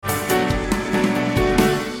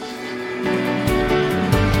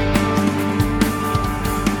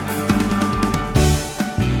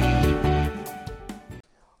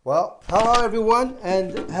Hello everyone,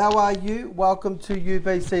 and how are you? Welcome to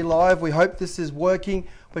UBC Live. We hope this is working.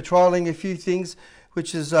 We're trialling a few things,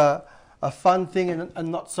 which is a fun thing and a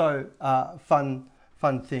not so fun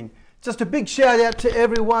thing. Just a big shout out to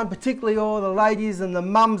everyone, particularly all the ladies and the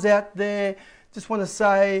mums out there. Just want to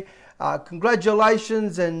say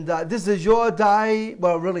congratulations, and this is your day.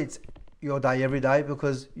 Well, really it's your day every day,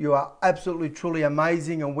 because you are absolutely truly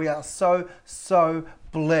amazing, and we are so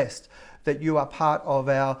blessed that you are part of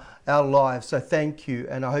our lives. So thank you,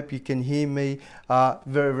 and I hope you can hear me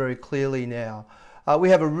very clearly now.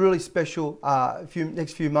 We have a really special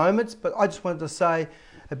next few moments, but I just wanted to say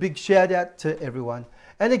a big shout out to everyone.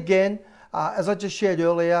 And again, as I just shared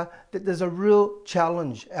earlier, that there's a real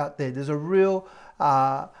challenge out there. There's a real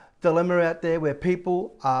dilemma out there where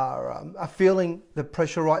people are feeling the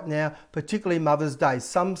pressure right now, particularly Mother's Day.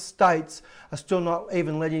 Some states are still not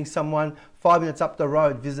even letting someone 5 minutes up the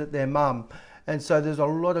road visit their mum. And so there's a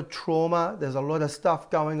lot of trauma, there's a lot of stuff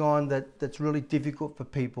going on that's really difficult for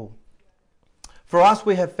people. For us,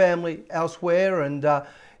 we have family elsewhere, and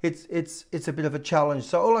it's a bit of a challenge.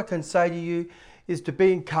 So all I can say to you is to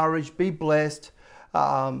be encouraged, be blessed,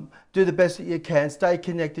 do the best that you can, stay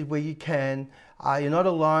connected where you can. You're not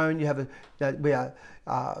alone. You have the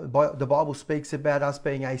Bible speaks about us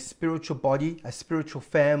being a spiritual body, a spiritual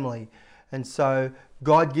family. And so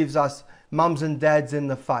God gives us mums and dads in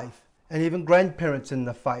the faith, and even grandparents in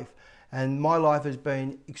the faith. And my life has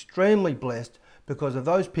been extremely blessed because of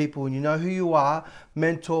those people, and you know who you are,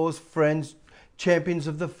 mentors, friends, champions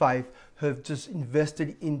of the faith, who have just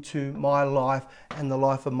invested into my life and the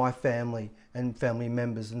life of my family and family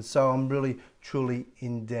members. And so I'm really, truly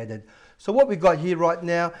indebted. So what we've got here right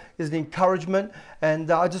now is an encouragement,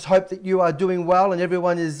 and I just hope that you are doing well and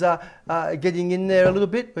everyone is getting in there a little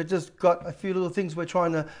bit. We've just got a few little things we're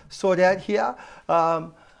trying to sort out here,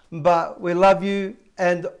 but we love you,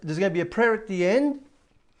 and there's going to be a prayer at the end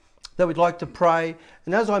that we'd like to pray.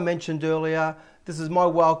 And as I mentioned earlier, this is my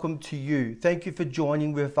welcome to you. Thank you for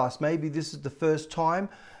joining with us. Maybe this is the first time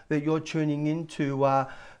that you're tuning into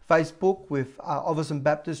Facebook with Overson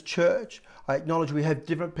Baptist Church. I acknowledge we have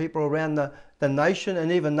different people around the nation,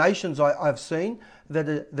 and even nations I've seen that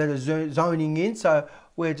are zoning in. So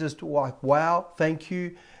we're just like, wow, thank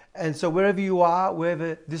you. And so wherever you are,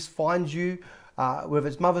 wherever this finds you, whether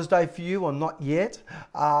it's Mother's Day for you or not yet,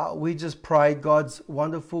 we just pray God's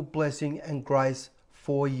wonderful blessing and grace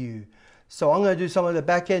for you. So I'm going to do some of the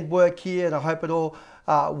back end work here, and I hope it all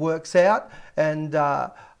works out. And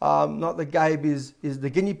not that Gabe is the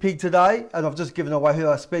guinea pig today, and I've just given away who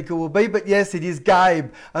our speaker will be, but yes, it is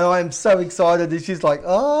Gabe, and I am so excited. And she's like,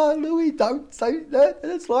 oh, Louis, don't say that.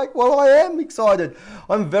 And it's like, well, I am excited.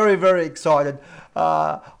 I'm very excited.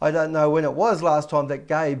 I don't know when it was last time that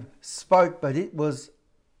Gabe spoke, but it was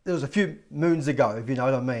a few moons ago, if you know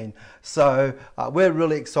what I mean. So we're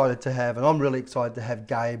really excited to have, and I'm really excited to have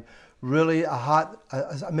Gabe. Really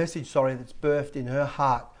a message that's birthed in her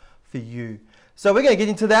heart for you. So we're going to get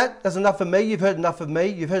into that. That's enough of me. You've heard enough of me.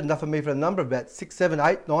 You've heard enough of me for a number of about 6, 7,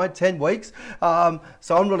 8, 9, 10 weeks.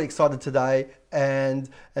 So I'm really excited today, and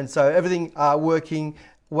so everything working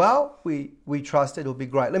well. We trust it'll be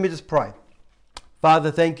great. Let me just pray. Father,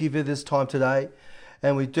 thank you for this time today.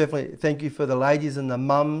 And we definitely thank you for the ladies and the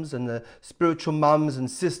mums and the spiritual mums and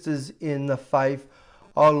sisters in the faith.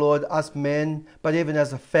 Oh Lord, us men, but even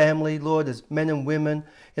as a family, Lord, as men and women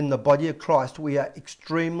in the body of Christ, we are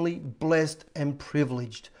extremely blessed and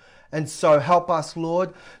privileged. And so help us,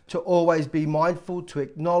 Lord, to always be mindful, to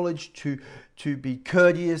acknowledge, to be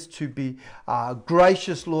courteous, to be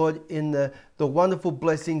gracious, Lord, in the wonderful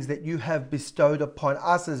blessings that you have bestowed upon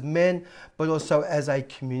us as men, but also as a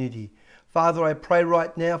community. Father, I pray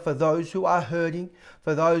right now for those who are hurting,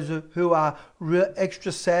 for those who are extra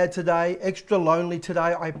sad today, extra lonely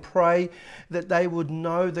today. I pray that they would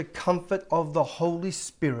know the comfort of the Holy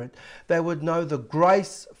Spirit. They would know the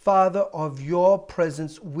grace, Father, of your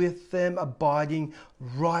presence with them abiding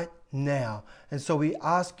right now. And so we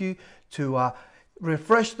ask you to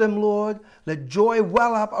refresh them, Lord. Let joy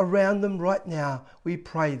well up around them right now. We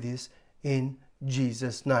pray this in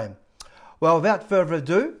Jesus' name. Well, without further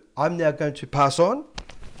ado, I'm now going to pass on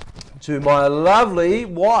to my lovely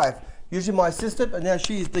wife, usually my assistant, but now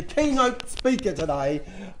she is the keynote speaker today.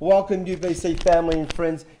 Welcome, UBC family and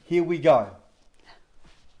friends. Here we go.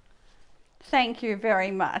 Thank you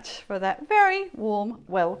very much for that very warm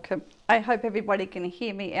welcome. I hope everybody can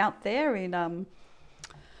hear me out there in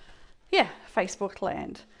Facebook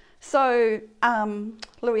land. So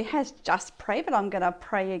Louis has just prayed, but I'm going to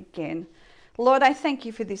pray again. Lord, I thank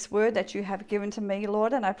you for this word that you have given to me,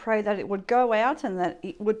 Lord, and I pray that it would go out and that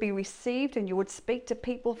it would be received and you would speak to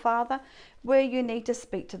people, Father, where you need to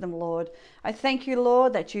speak to them, Lord. I thank you,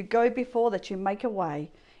 Lord, that you go before, that you make a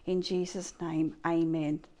way. In Jesus' name,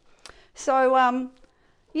 amen. So,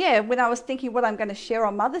 when I was thinking what I'm going to share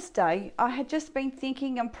on Mother's Day, I had just been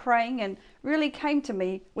thinking and praying, and really came to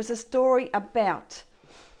me was a story about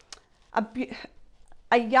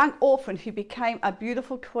a young orphan who became a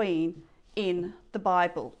beautiful queen in the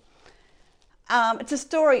Bible. It's a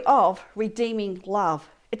story of redeeming love.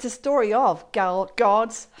 It's a story of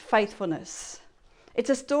God's faithfulness. It's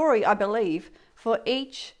a story, I believe, for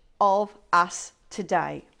each of us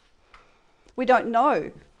today. We don't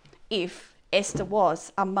know if Esther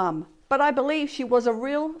was a mum, but I believe she was a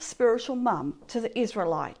real spiritual mum to the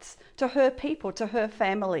Israelites, to her people, to her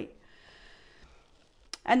family.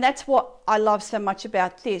 And that's what I love so much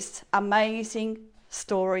about this amazing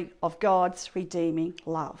story of God's redeeming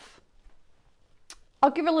love.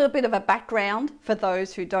 I'll give a little bit of a background for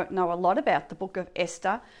those who don't know a lot about the book of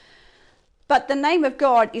Esther. But the name of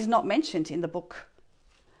God is not mentioned in the book.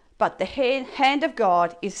 But the hand of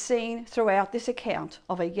God is seen throughout this account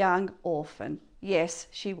of a young orphan. Yes,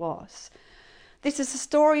 she was. This is the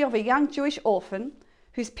story of a young Jewish orphan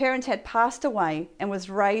whose parents had passed away and was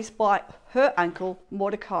raised by her uncle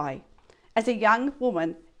Mordecai. As a young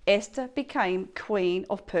woman, Esther became queen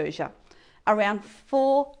of Persia around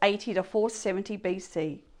 480 to 470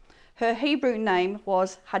 BC. Her Hebrew name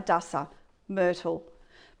was Hadassah, myrtle,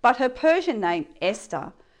 but her Persian name,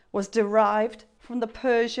 Esther, was derived from the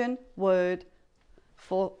Persian word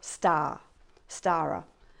for star, stara,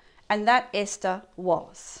 and that Esther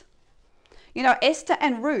was. You know, Esther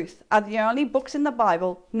and Ruth are the only books in the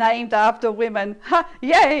Bible named after women. Ha,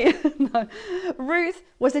 yay! No. Ruth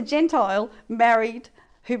was a Gentile who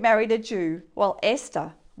married a Jew, while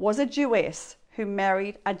Esther was a Jewess who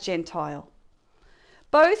married a Gentile.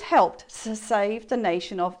 Both helped to save the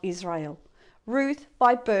nation of Israel. Ruth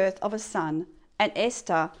by birth of a son, and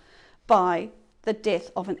Esther by the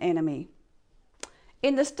death of an enemy.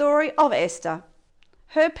 In the story of Esther,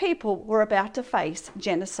 her people were about to face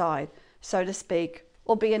genocide, so to speak,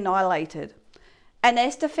 or be annihilated. And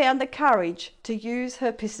Esther found the courage to use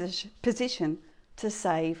her position to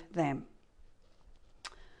save them.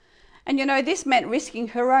 And you know, this meant risking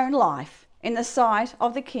her own life in the sight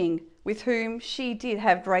of the king with whom she did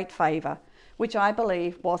have great favour, which I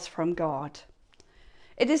believe was from God.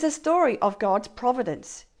 It is a story of God's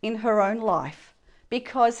providence in her own life,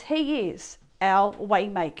 because he is our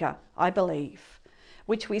waymaker, I believe,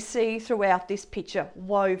 which we see throughout this picture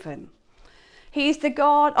woven. He is the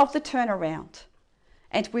God of the turnaround.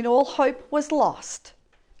 And when all hope was lost,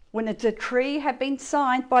 when a decree had been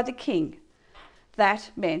signed by the king,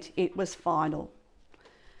 that meant it was final.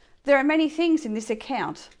 There are many things in this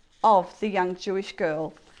account of the young Jewish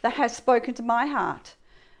girl that have spoken to my heart,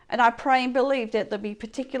 and I pray and believe that there'll be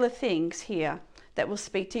particular things here that will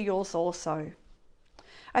speak to yours also.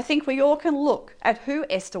 I think we all can look at who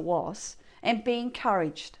Esther was and be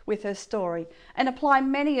encouraged with her story and apply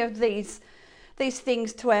many of these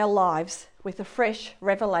things to our lives with a fresh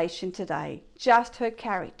revelation today. Just her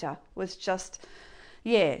character was just,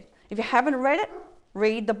 if you haven't read it,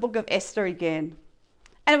 read the book of Esther again.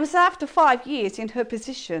 And it was after 5 years in her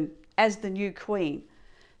position as the new queen.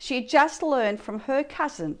 She had just learned from her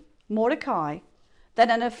cousin, Mordecai, that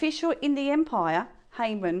an official in the empire,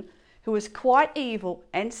 Haman, who was quite evil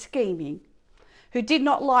and scheming, who did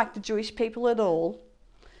not like the Jewish people at all,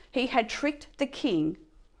 he had tricked the king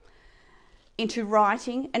into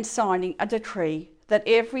writing and signing a decree that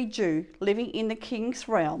every Jew living in the king's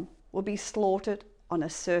realm will be slaughtered on a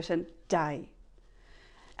certain day,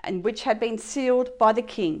 and which had been sealed by the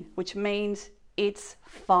king, which means it's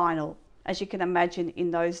final, as you can imagine in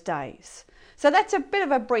those days. So that's a bit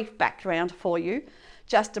of a brief background for you,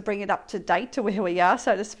 just to bring it up to date to where we are,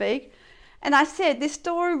 so to speak. And I said this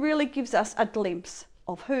story really gives us a glimpse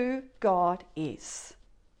of who God is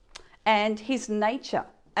and his nature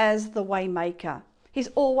as the waymaker. He's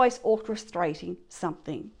always orchestrating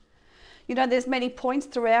something. You know, there's many points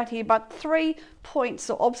throughout here, but 3 points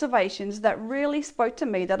or observations that really spoke to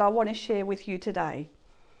me that I want to share with you today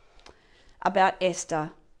about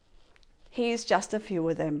Esther. Here's just a few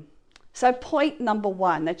of them. So point number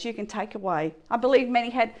 1 that you can take away. I believe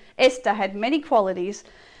Esther had many qualities,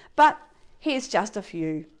 but here's just a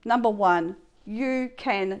few. Number 1, you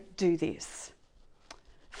can do this.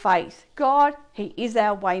 Faith. God, he is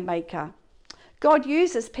our waymaker. God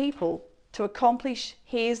uses people to accomplish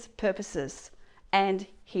his purposes and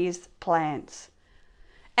his plans.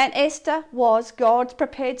 And Esther was God's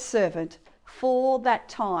prepared servant for that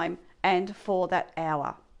time and for that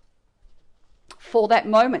hour, for that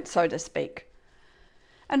moment, so to speak.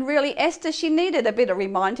 And really, Esther, she needed a bit of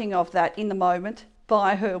reminding of that in the moment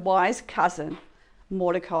by her wise cousin,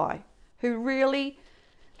 Mordecai, who really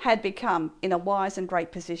had become in a wise and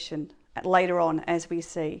great position later on, as we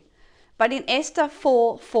see. But in Esther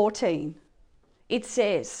 4:14, it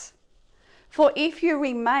says, "For if you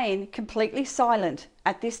remain completely silent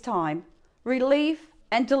at this time, relief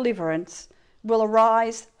and deliverance will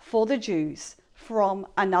arise for the Jews from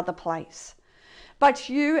another place. But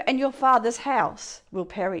you and your father's house will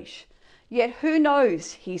perish. Yet who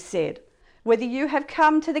knows," he said, "whether you have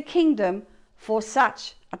come to the kingdom for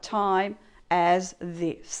such a time as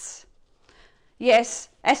this." Yes,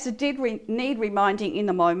 Esther did need reminding in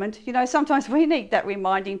the moment. You know, sometimes we need that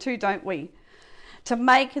reminding too, don't we? To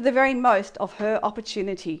make the very most of her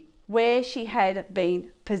opportunity where she had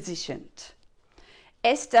been positioned.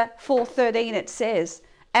 Esther 4:13, it says,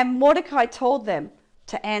 "And Mordecai told them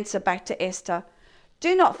to answer back to Esther,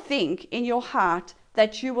 'Do not think in your heart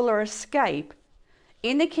that you will escape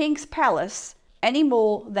in the king's palace any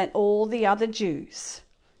more than all the other Jews.'"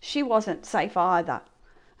 She wasn't safe either.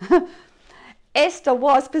 Esther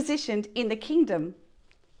was positioned in the kingdom,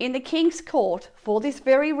 in the king's court, for this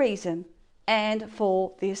very reason and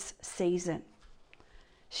for this season.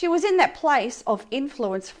 She was in that place of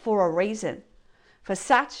influence for a reason, for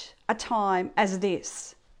such a time as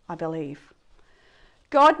this, I believe.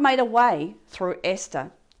 God made a way through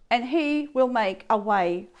Esther, and he will make a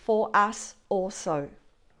way for us also.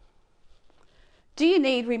 Do you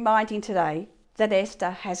need reminding today that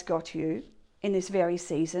Esther has got you in this very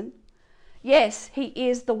season? Yes, he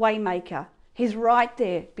is the waymaker. He's right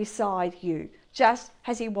there beside you, just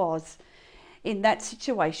as he was in that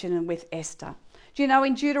situation and with Esther. Do you know,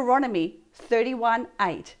 in Deuteronomy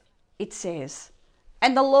 31:8, it says,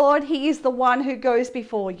 "And the Lord, he is the one who goes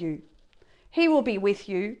before you. He will be with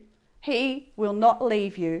you. He will not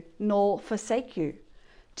leave you nor forsake you.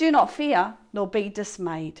 Do not fear nor be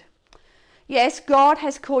dismayed." Yes, God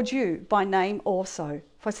has called you by name also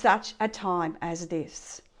for such a time as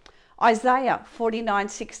this. Isaiah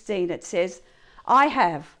 49:16, it says, "I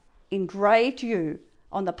have engraved you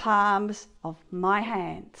on the palms of my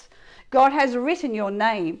hands." God has written your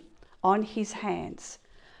name on his hands.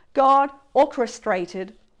 God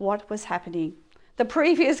orchestrated what was happening. The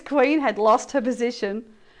previous queen had lost her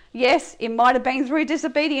position. Yes, it might have been through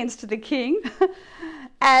disobedience to the king.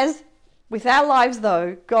 As with our lives,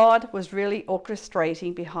 though, God was really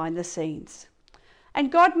orchestrating behind the scenes.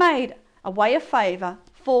 And God made a way of favour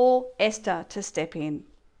for Esther to step in.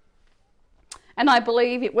 And I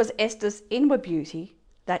believe it was Esther's inward beauty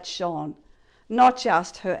that shone, not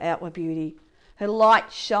just her outward beauty. Her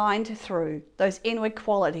light shined through those inward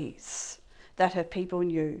qualities that her people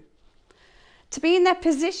knew. To be in that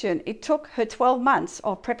position, it took her 12 months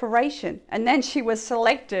of preparation, and then she was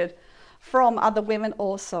selected from other women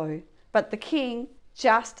also. But the king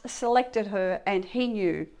just selected her, and he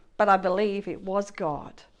knew, but I believe it was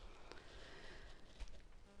God.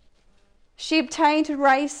 She obtained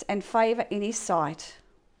grace and favour in his sight.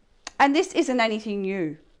 And this isn't anything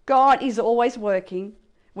new. God is always working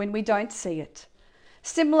when we don't see it.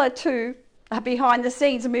 Similar to a behind the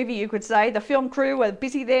scenes movie, you could say. The film crew were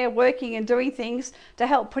busy there working and doing things to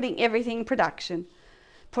help putting everything in production,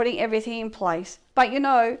 putting everything in place. But you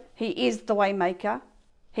know, he is the way maker.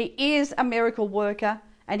 He is a miracle worker,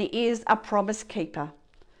 and he is a promise keeper.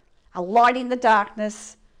 A light in the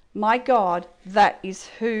darkness. My God, that is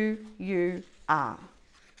who you are.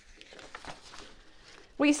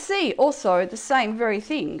 We see also the same very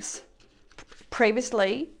things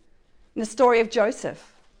previously in the story of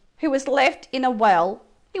Joseph, who was left in a well.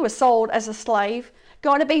 He was sold as a slave.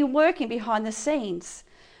 God had been working behind the scenes.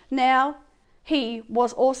 Now he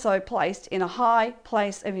was also placed in a high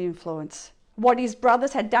place of influence. What his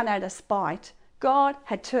brothers had done out of spite, God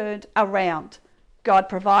had turned around. God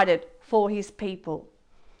provided for his people.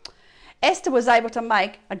 Esther was able to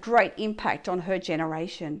make a great impact on her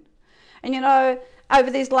generation. And you know,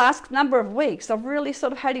 over these last number of weeks, I've really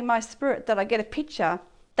sort of had in my spirit that I get a picture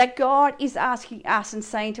that God is asking us and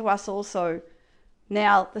saying to us also,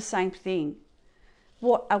 now the same thing.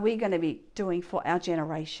 What are we going to be doing for our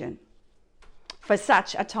generation for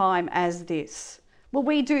such a time as this? Will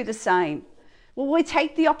we do the same? Will we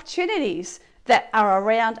take the opportunities that are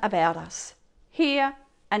around about us, here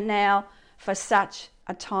and now, for such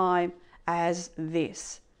a time as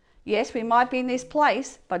this? Yes, we might be in this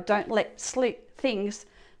place, but don't let things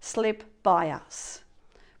slip by us.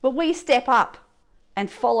 Will we step up and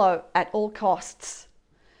follow at all costs?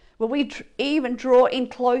 Will we even draw in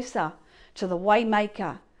closer to the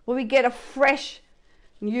Waymaker? Will we get a fresh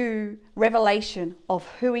new revelation of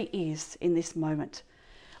who he is in this moment.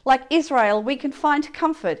 Like Israel, we can find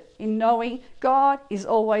comfort in knowing God is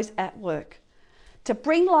always at work to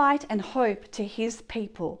bring light and hope to his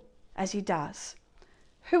people as he does.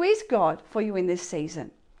 Who is God for you in this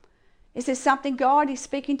season? Is there something God is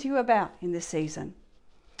speaking to you about in this season?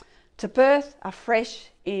 To birth afresh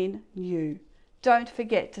in you. Don't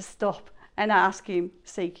forget to stop and ask him,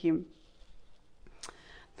 seek him.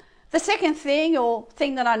 The second thing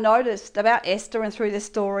that I noticed about Esther and through this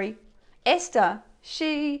story, Esther,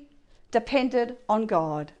 she depended on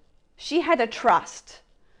God. She had a trust.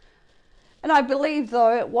 And I believe,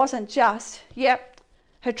 though, it wasn't just,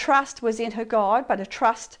 her trust was in her God, but her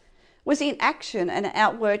trust was in action and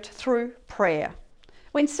outworked through prayer.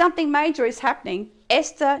 When something major is happening,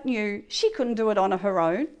 Esther knew she couldn't do it on her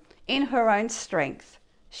own, in her own strength.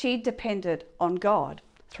 She depended on God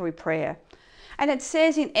through prayer. And it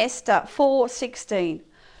says in Esther 4:16,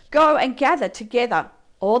 "Go and gather together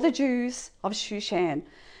all the Jews of Shushan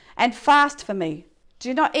and fast for me.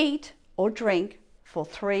 Do not eat or drink for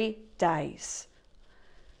 3 days,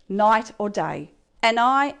 night or day. And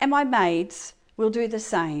I and my maids will do the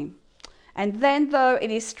same. And then, though it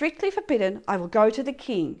is strictly forbidden, I will go to the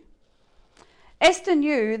king." Esther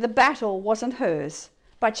knew the battle wasn't hers,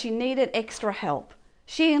 but she needed extra help.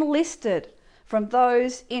 She enlisted from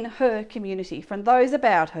those in her community, from those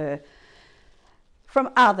about her,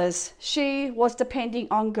 from others. She was depending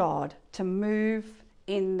on God to move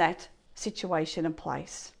in that situation and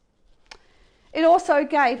place. It also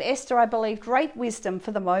gave Esther, I believe, great wisdom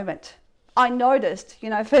for the moment. I noticed,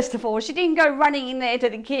 first of all, she didn't go running in there to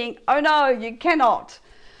the king. "Oh no, you cannot."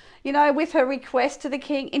 With her request to the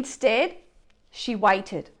king. Instead, she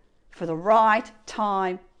waited for the right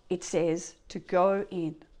time, it says, to go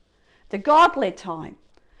in. The God-led time.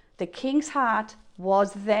 The king's heart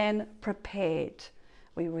was then prepared,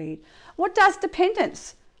 we read. What does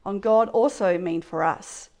dependence on God also mean for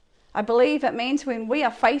us? I believe it means when we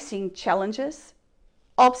are facing challenges,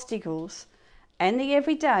 obstacles, and the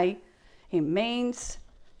everyday, it means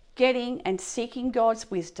getting and seeking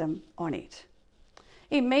God's wisdom on it.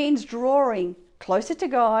 It means drawing closer to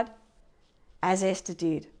God, as Esther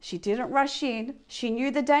did. She didn't rush in. She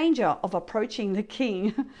knew the danger of approaching the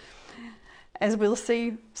king, as we'll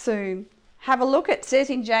see soon. Have a look. It says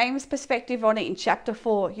in James' perspective on it in chapter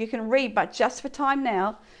 4. You can read, but just for time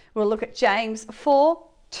now, we'll look at James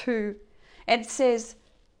 4:2. And it says,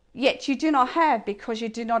 "Yet you do not have because you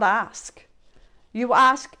do not ask. You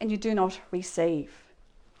ask and you do not receive.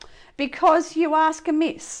 Because you ask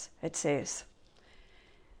amiss," it says.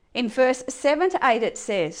 In verse 7 to 8 it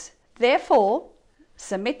says, "Therefore,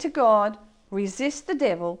 submit to God, resist the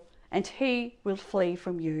devil, and he will flee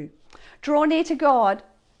from you. Draw near to God,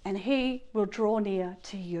 and he will draw near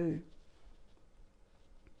to you."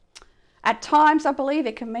 At times, I believe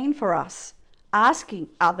it can mean for us asking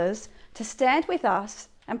others to stand with us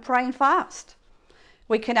and pray and fast.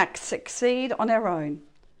 We cannot succeed on our own.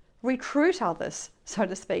 Recruit others, so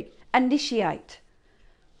to speak. Initiate.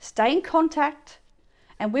 Stay in contact.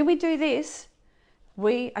 And when we do this,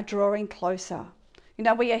 we are drawing closer.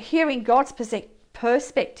 We are hearing God's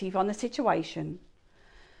perspective on the situation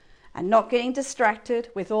and not getting distracted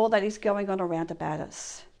with all that is going on around about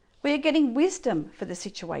us. We are getting wisdom for the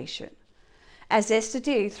situation, as Esther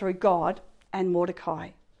did through God and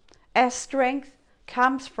Mordecai. Our strength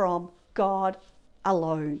comes from God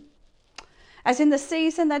alone. As in the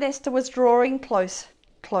season that Esther was drawing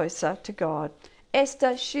closer to God,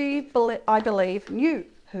 Esther, I believe, knew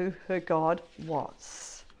who her God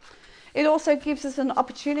was. It also gives us an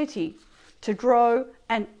opportunity to grow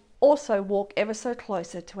and also walk ever so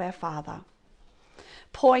closer to our Father.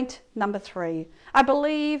 Point number 3. I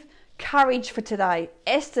believe courage for today.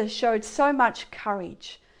 Esther showed so much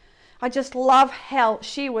courage. I just love how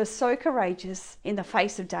she was so courageous in the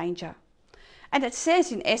face of danger. And it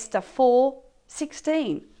says in Esther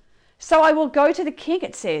 4:16, "So I will go to the king,"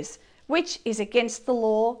 it says, "which is against the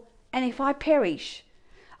law, and if I perish,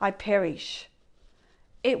 I perish."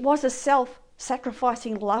 It was a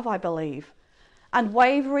self-sacrificing love, I believe,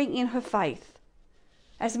 unwavering in her faith,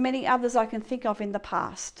 as many others I can think of in the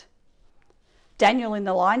past. Daniel in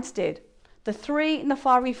the lion's den, the 3 in the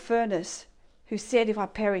fiery furnace, who said, "If I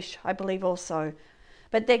perish, I believe also."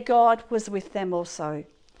 But their God was with them also.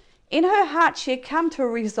 In her heart, she had come to a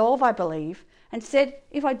resolve, I believe, and said,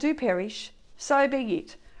 "If I do perish, so be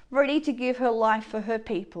it," ready to give her life for her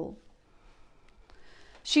people.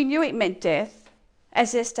 She knew it meant death,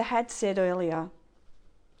 as Esther had said earlier.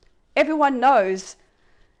 Everyone knows,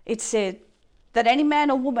 it said, that any man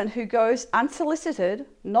or woman who goes unsolicited,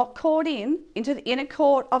 not called in, into the inner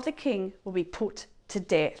court of the king will be put to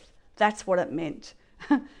death. That's what it meant.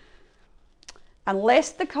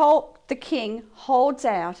 Unless the king holds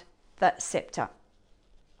out the scepter.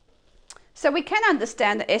 So we can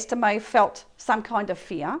understand that Esther may have felt some kind of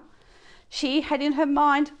fear. She had in her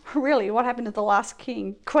mind, really, what happened to the last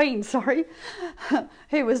queen,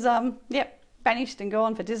 who was, banished and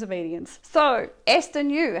gone for disobedience. So Esther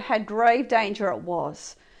knew how grave danger it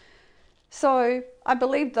was. So I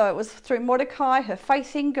believe, though, it was through Mordecai, her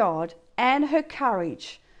faith in God and her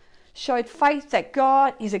courage, showed faith that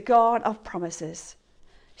God is a God of promises.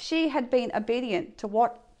 She had been obedient to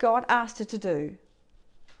what God asked her to do,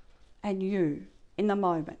 and knew in the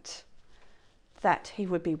moment that he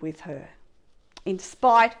would be with her. In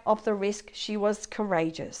spite of the risk, she was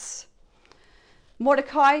courageous.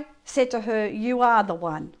 Mordecai said to her, "You are the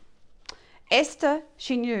one." Esther,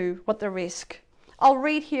 she knew what the risk. I'll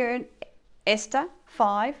read here in Esther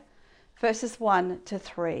 5, verses 1 to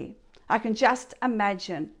 3. I can just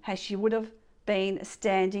imagine how she would have been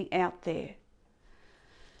standing out there.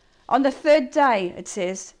 On the third day, it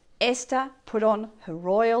says, Esther put on her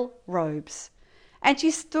royal robes, and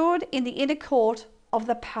she stood in the inner court of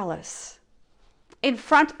the palace, in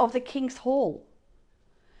front of the king's hall.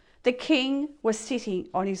 The king was sitting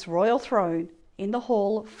on his royal throne in the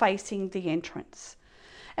hall facing the entrance.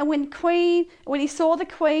 And when he saw the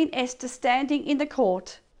Queen Esther standing in the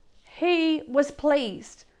court, he was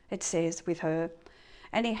pleased, it says, with her,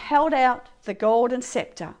 and he held out the golden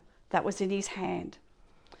scepter that was in his hand.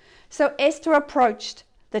 So Esther approached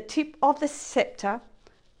the tip of the scepter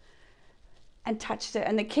and touched it.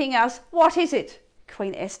 And the king asked, "What is it,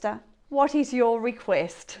 Queen Esther? What is your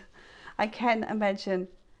request?" I can imagine.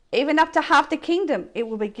 "Even up to half the kingdom, it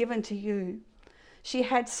will be given to you." She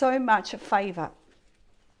had so much favour.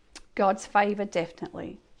 God's favour,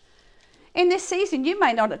 definitely. In this season, you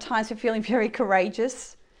may not at times be feeling very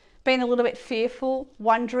courageous, being a little bit fearful,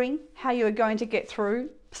 wondering how you are going to get through.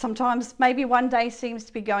 Sometimes maybe one day seems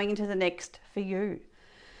to be going into the next for you.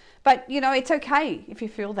 But, it's okay if you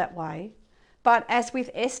feel that way. But as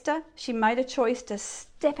with Esther, she made a choice to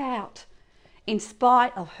step out in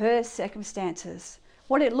spite of her circumstances.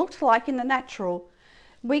 What it looked like in the natural,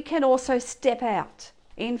 we can also step out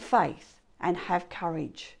in faith and have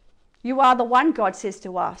courage. You are the one, God says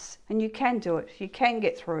to us, and you can do it. You can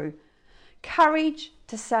get through. Courage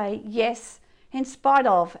to say yes in spite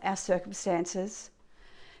of our circumstances.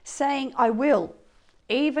 Saying, "I will,"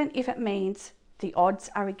 even if it means the odds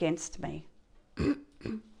are against me.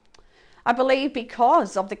 I believe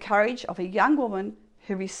because of the courage of a young woman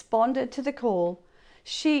who responded to the call,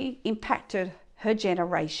 she impacted her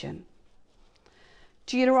generation.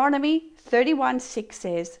 Deuteronomy 31:6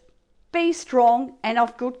 says, "Be strong and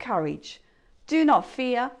of good courage. Do not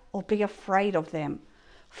fear or be afraid of them.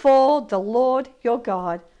 For the Lord your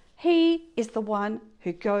God, he is the one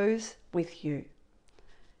who goes with you.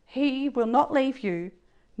 He will not leave you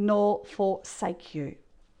nor forsake you."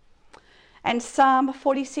 And Psalm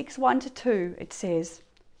 46, 1-2, it says,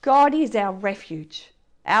 "God is our refuge,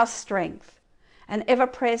 our strength, and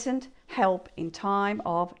ever-present help in time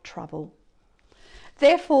of trouble.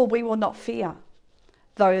 Therefore we will not fear,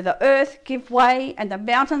 though the earth give way and the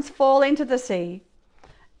mountains fall into the sea.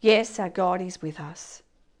 Yes, our God is with us."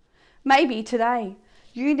 Maybe today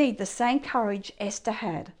you need the same courage Esther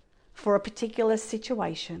had for a particular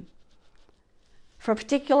situation, for a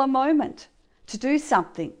particular moment, to do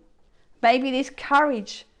something. Maybe it is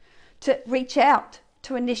courage to reach out,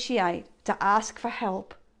 to initiate, to ask for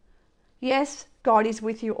help. Yes, God is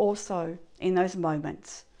with you also in those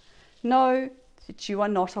moments. Know that you are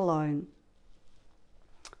not alone.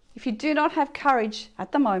 If you do not have courage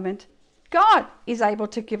at the moment, God is able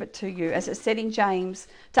to give it to you, as it said in James,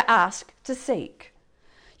 to ask, to seek.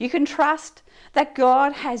 You can trust that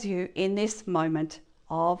God has you in this moment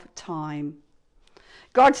of time.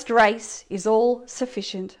 God's grace is all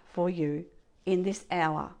sufficient for you in this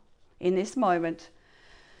hour, in this moment.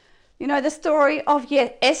 The story of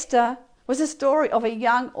Esther was a story of a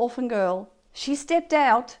young orphan girl. She stepped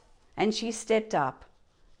out and she stepped up.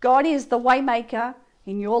 God is the way maker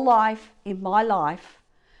in your life, in my life.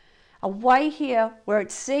 A way here where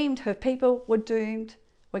it seemed her people were doomed,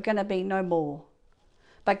 were going to be no more.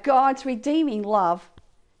 But God's redeeming love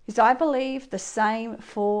is, I believe, the same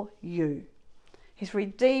for you. His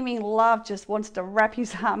redeeming love just wants to wrap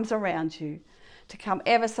his arms around you, to come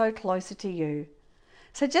ever so closer to you.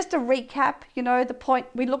 So just to recap, the point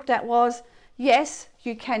we looked at was, yes,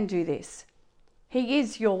 you can do this. He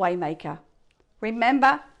is your way maker.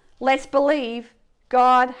 Remember, let's believe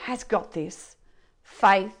God has got this.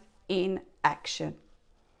 Faith in action.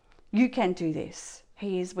 You can do this.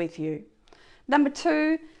 He is with you. Number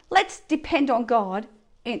 2, Let's depend on God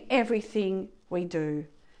in everything we do.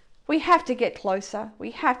 We have to get closer.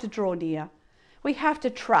 We have to draw near. We have to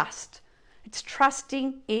trust. It's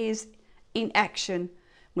trusting is in action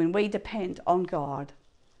when we depend on God.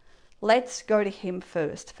 Let's go to Him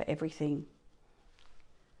first for everything.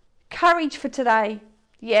 Courage for today.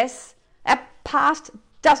 Yes, our past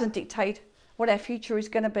doesn't dictate what our future is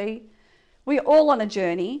going to be. We're all on a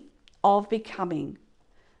journey of becoming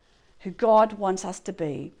who God wants us to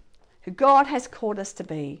be, who God has called us to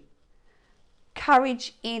be.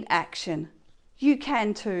 Courage in action. You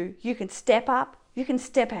can too. You can step up. You can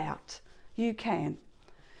step out. You can.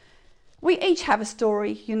 We each have a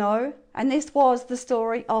story, and this was the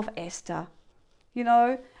story of Esther,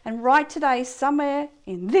 and right today, somewhere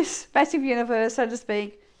in this massive universe, so to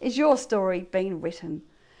speak, is your story being written.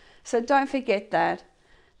 So don't forget that.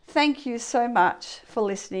 Thank you so much for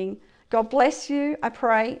listening. God bless you, I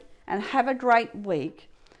pray, and have a great week.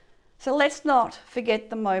 So let's not forget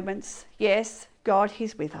the moments. Yes, God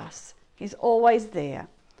is with us. He's always there.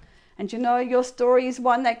 And your story is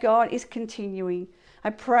one that God is continuing. I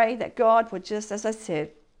pray that God would just, as I said,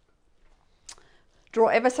 draw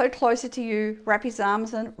ever so closer to you, wrap His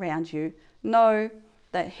arms around you. Know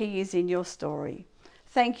that He is in your story.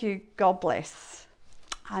 Thank you. God bless.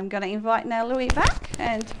 I'm going to invite now Louis back,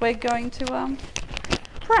 and we're going to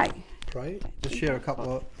pray. Just share a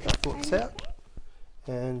couple of thoughts out.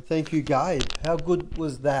 And thank you, Gabe. How good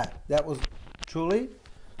was that? That was truly,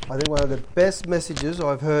 I think, one of the best messages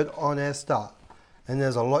I've heard on Esther. And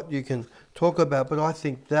there's a lot you can talk about, but I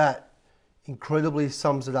think that incredibly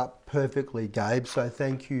sums it up perfectly, Gabe. So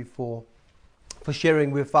thank you for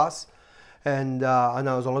sharing with us. And I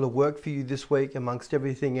know it was a lot of work for you this week amongst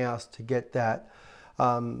everything else to get that.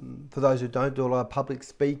 For those who don't do a lot of public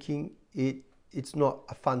speaking, it's not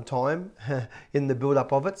a fun time in the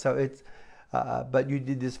build-up of it. So it's, but you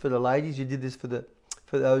did this for the ladies. You did this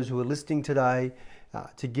for those who are listening today,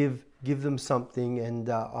 to give them something. And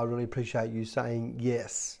I really appreciate you saying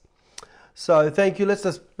yes. So thank you. Let's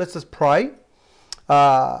just pray.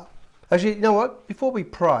 Actually, you know what? Before we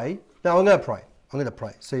pray, no, I'm going to pray. I'm going to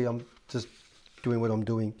pray. See, I'm just doing what I'm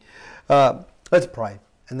doing. Let's pray.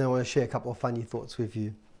 And then I want to share a couple of funny thoughts with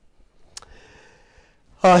you.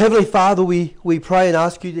 Heavenly Father, we pray and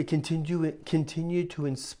ask you to continue to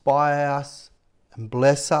inspire us and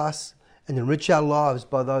bless us and enrich our lives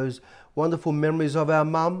by those wonderful memories of our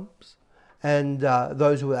mums and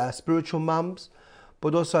those who are our spiritual mums,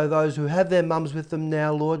 but also those who have their mums with them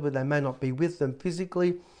now, Lord, but they may not be with them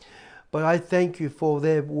physically. But I thank you for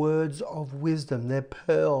their words of wisdom, their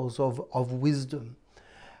pearls of wisdom.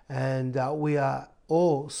 And we are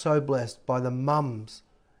all so blessed by the mums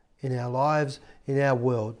in our lives, in our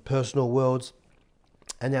world, personal worlds,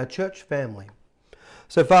 and our church family.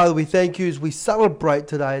 So, Father, we thank you as we celebrate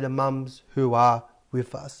today the mums who are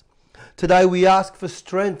with us. Today we ask for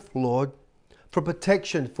strength, Lord, for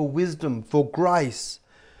protection, for wisdom, for grace,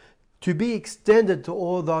 to be extended to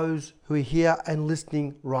all those who are here and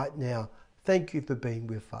listening right now. Thank you for being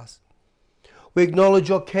with us. We acknowledge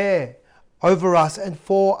your care over us and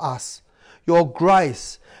for us, your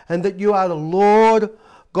grace, and that you are the Lord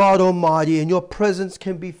God Almighty, and your presence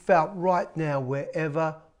can be felt right now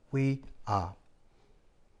wherever we are.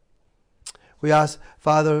 We ask,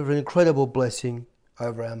 Father, for an incredible blessing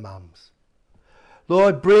over our mums.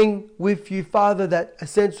 Lord, bring with you, Father, that a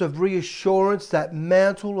sense of reassurance, that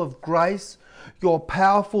mantle of grace, your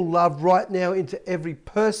powerful love right now into every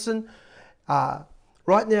person right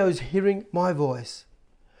now is hearing my voice.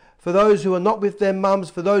 For those who are not with their mums,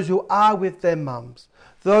 for those who are with their mums,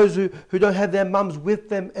 for those who don't have their mums with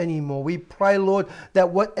them anymore, we pray, Lord,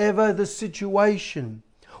 that whatever the situation,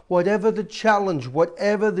 whatever the challenge,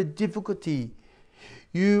 whatever the difficulty,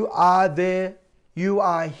 you are there, you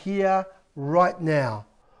are here right now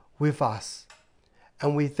with us.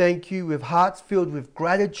 And we thank you with hearts filled with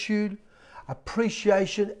gratitude,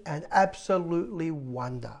 appreciation, and absolutely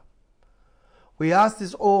wonder. We ask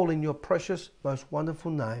this all in your precious, most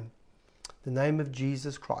wonderful name, the name of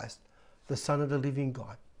Jesus Christ, the Son of the living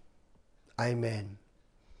God. Amen.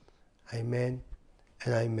 Amen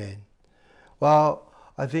and amen. Well,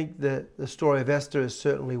 I think the story of Esther is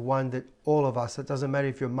certainly one that all of us, it doesn't matter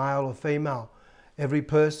if you're male or female, every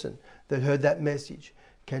person that heard that message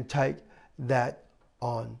can take that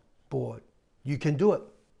on board. You can do it.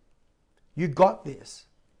 You got this.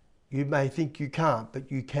 You may think you can't,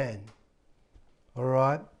 but you can. All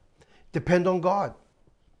right? Depend on God.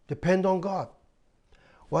 Depend on God.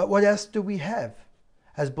 What else do we have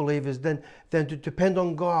as believers than to depend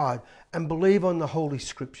on God and believe on the Holy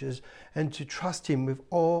Scriptures and to trust Him with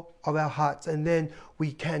all of our hearts, and then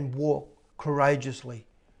we can walk courageously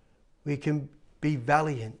We can be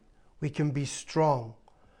valiant. We can be strong.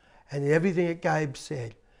 And everything that Gabe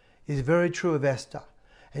said is very true of Esther.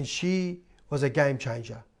 And she was a game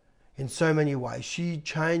changer in so many ways. She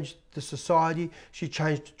changed the society. She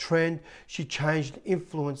changed the trend. She changed and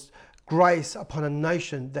influenced grace upon a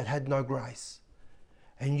nation that had no grace.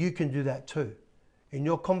 And you can do that too. In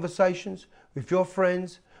your conversations, with your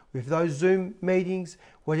friends, with those Zoom meetings,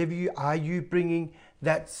 whatever you are, you bringing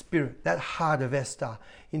that spirit, that heart of Esther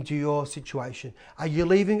into your situation? Are you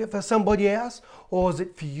leaving it for somebody else, or is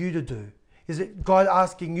it for you to do? Is it God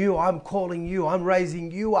asking you, I'm calling you, I'm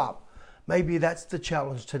raising you up? Maybe that's the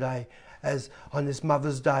challenge today, as on this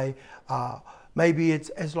Mother's Day. Maybe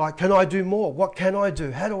it's like, can I do more? What can I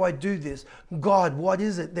do? How do I do this? God, what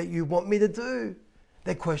is it that you want me to do?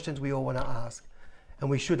 They're questions we all want to ask, and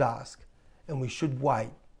we should ask, and we should wait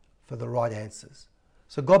for the right answers.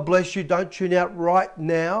 So God bless you. Don't tune out right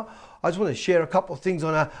now. I just want to share a couple of things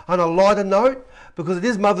on a lighter note, because it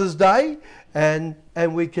is Mother's Day, and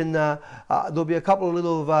we can there'll be a couple of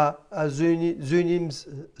little zoom-ins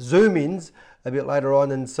a bit later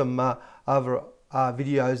on, and some other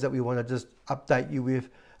videos that we want to just update you with.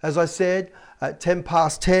 As I said, at 10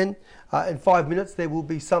 past 10, in 5 minutes, there will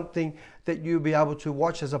be something that you'll be able to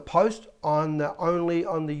watch as a post only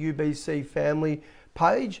on the UBC family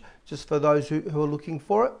page, just for those who are looking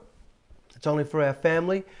for it. It's only for our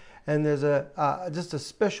family, and there's just a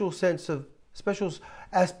special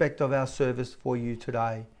aspect of our service for you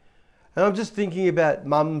today. And I'm just thinking about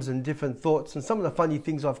mums and different thoughts and some of the funny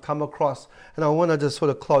things I've come across, and I want to just sort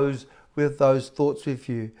of close with those thoughts with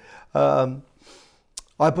you.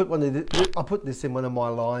 I put this in one of my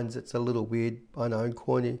lines. It's a little weird, I know, and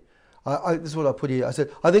corny. This is what I put here. I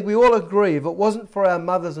said, I think we all agree if it wasn't for our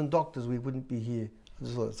mothers and doctors, we wouldn't be here. I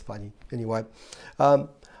just thought it's funny. Anyway, I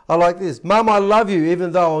like this. Mum, I love you,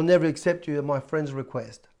 even though I'll never accept you at my friend's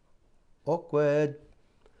request. Awkward.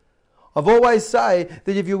 I've always say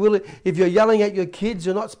that if you're yelling at your kids,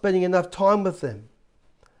 you're not spending enough time with them.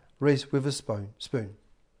 Reese with a spoon.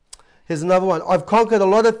 Here's another one. I've conquered a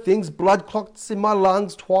lot of things. Blood clots in my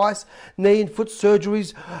lungs twice. Knee and foot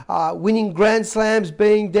surgeries. Winning Grand Slams.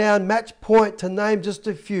 Being down match point, to name just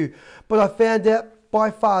a few. But I found out by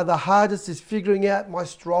far the hardest is figuring out my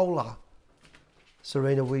stroller.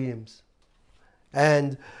 Serena Williams.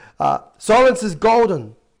 And silence is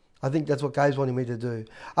golden. I think that's what Gabe's wanting me to do.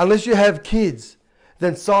 Unless you have kids,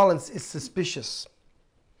 then silence is suspicious.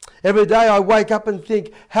 Every day I wake up and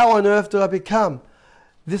think, how on earth did I become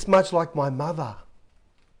this much like my mother?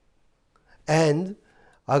 And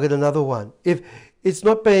I got another one. If it's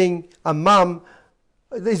not being a mum,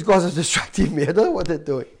 these guys are distracting me. I don't know what they're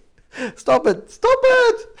doing. Stop it. Stop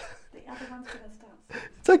it. The other one's going to start.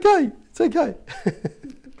 It's okay. It's okay.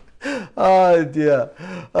 Oh dear.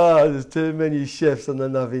 Oh, there's too many chefs and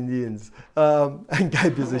enough Indians. And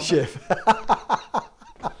Gabe is a chef.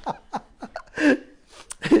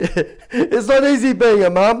 It's not easy being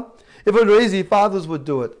a mum. If it were easy, fathers would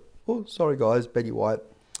do it. Oh, sorry guys, Betty White.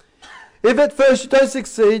 If at first you don't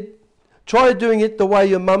succeed, try doing it the way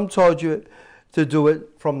your mum told you to do it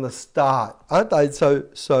from the start. Aren't they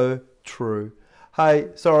so true? Hey,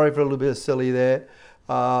 sorry for a little bit of silly there.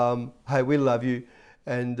 Hey, we love you.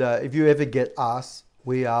 And if you ever get us,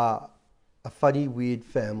 we are a funny, weird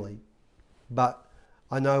family. But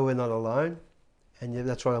I know we're not alone. And yeah,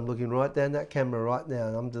 that's right, I'm looking right down that camera right now,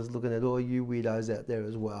 and I'm just looking at all you weirdos out there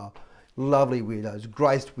as well. Lovely weirdos,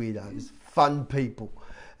 graced weirdos, fun people.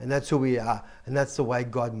 And that's who we are. And that's the way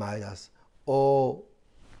God made us. All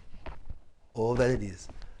that it is.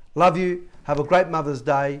 Love you. Have a great Mother's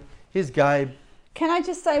Day. Here's Gabe. Can I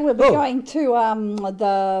just say we'll be going to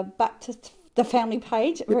the family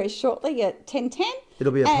page very shortly at 10:10.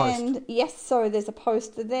 It'll be a post. And yes, so there's a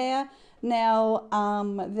poster there. Now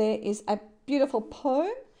there is a beautiful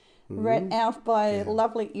poem read out by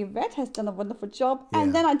lovely Yvette, has done a wonderful job. Yeah.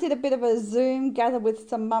 And then I did a bit of a Zoom gather with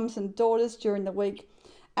some mums and daughters during the week.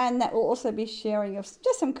 And that will also be sharing of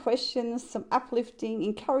just some questions, some uplifting,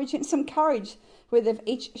 encouraging, some courage, where they've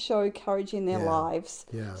each showed courage in their lives.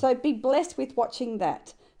 Yeah. So be blessed with watching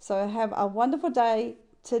that. So have a wonderful day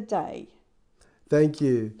today. Thank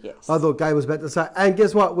you. Yes. I thought Gabe was about to say, and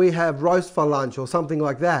guess what? We have roast for lunch or something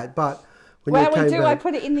like that. But when well, you came we do. back, I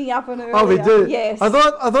put it in the oven earlier. Oh, we do? Yes. I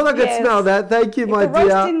thought I could smell that. Thank you, my dear. The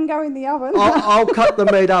roast didn't go in the oven. I'll cut the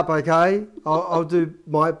meat up, okay? I'll do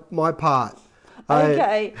my part.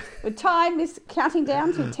 Okay. The time is counting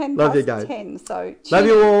down to 10 past 10. So love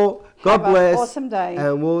you all. God bless. Awesome day.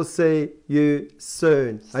 And we'll see you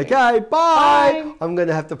soon. Okay, bye. I'm going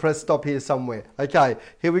to have to press stop here somewhere. Okay,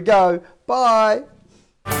 here we go. Bye.